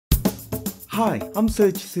Hi, I'm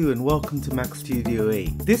Sochisu and welcome to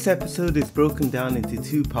macStudioA. This episode is broken down into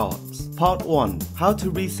two parts. Part 1. How to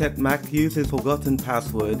reset Mac user's forgotten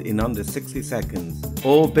password in under 60 seconds.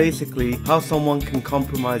 Or basically, how someone can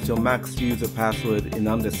compromise your Mac's user password in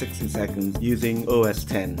under 60 seconds using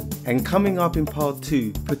OS X. And coming up in Part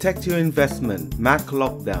 2, protect your investment, Mac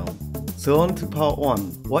lockdown. So on to part 1,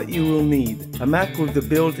 what you will need. A Mac with the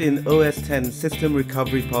built-in OS X System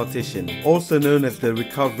Recovery Partition, also known as the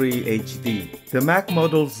Recovery HD. The Mac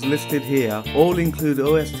models listed here all include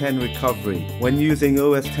OS X Recovery when using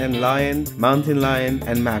OS X Lion, Mountain Lion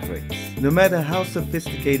and Mavericks. No matter how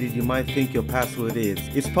sophisticated you might think your password is,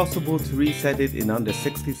 it's possible to reset it in under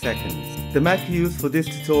 60 seconds. The Mac used for this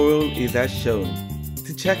tutorial is as shown.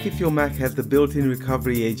 To check if your Mac has the built-in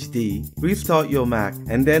Recovery HD, restart your Mac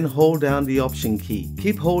and then hold down the Option key.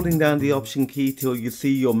 Keep holding down the Option key till you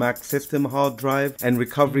see your Mac system hard drive and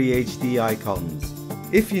Recovery HD icons.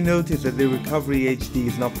 If you notice that the Recovery HD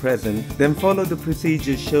is not present, then follow the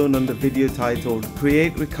procedures shown on the video titled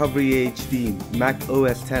Create Recovery HD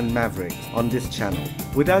macOS X Mavericks on this channel.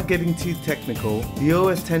 Without getting too technical, the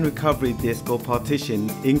OS X recovery disk or partition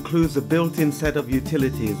includes a built-in set of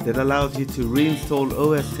utilities that allows you to reinstall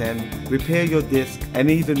OS X, repair your disk,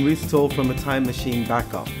 and even restore from a time machine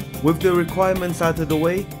backup. With the requirements out of the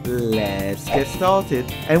way, let's get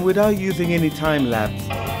started. And without using any time lapse,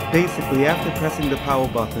 basically after pressing the power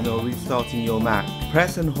button or restarting your Mac,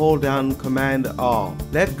 press and hold down Command R.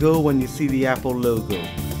 Let go when you see the Apple logo.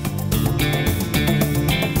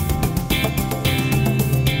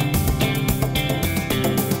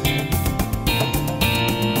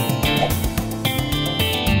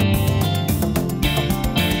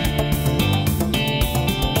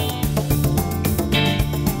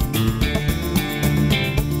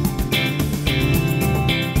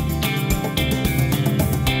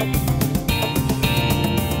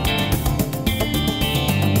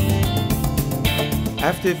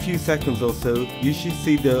 After a few seconds or so, you should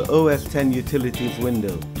see the OS X Utilities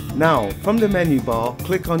window. Now, from the menu bar,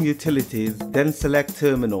 click on Utilities, then select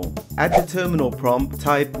Terminal. At the terminal prompt,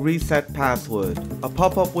 type Reset Password. A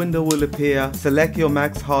pop-up window will appear, select your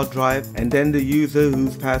Mac's hard drive and then the user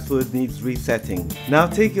whose password needs resetting. Now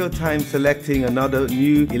take your time selecting another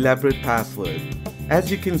new elaborate password.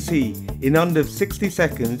 As you can see, in under 60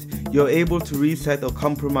 seconds, you're able to reset or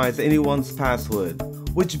compromise anyone's password.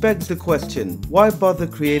 Which begs the question, why bother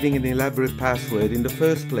creating an elaborate password in the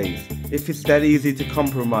first place if it's that easy to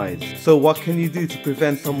compromise? So what can you do to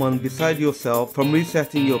prevent someone beside yourself from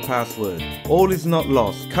resetting your password? All is not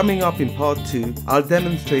lost. Coming up in part 2, I'll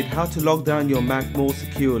demonstrate how to lock down your Mac more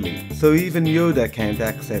securely, so even Yoda can't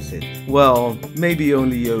access it. Well, maybe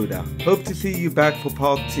only Yoda. Hope to see you back for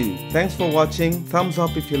part 2. Thanks for watching, thumbs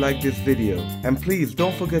up if you like this video, and please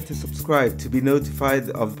don't forget to subscribe to be notified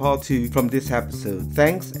of part 2 from this episode.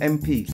 Thanks and peace.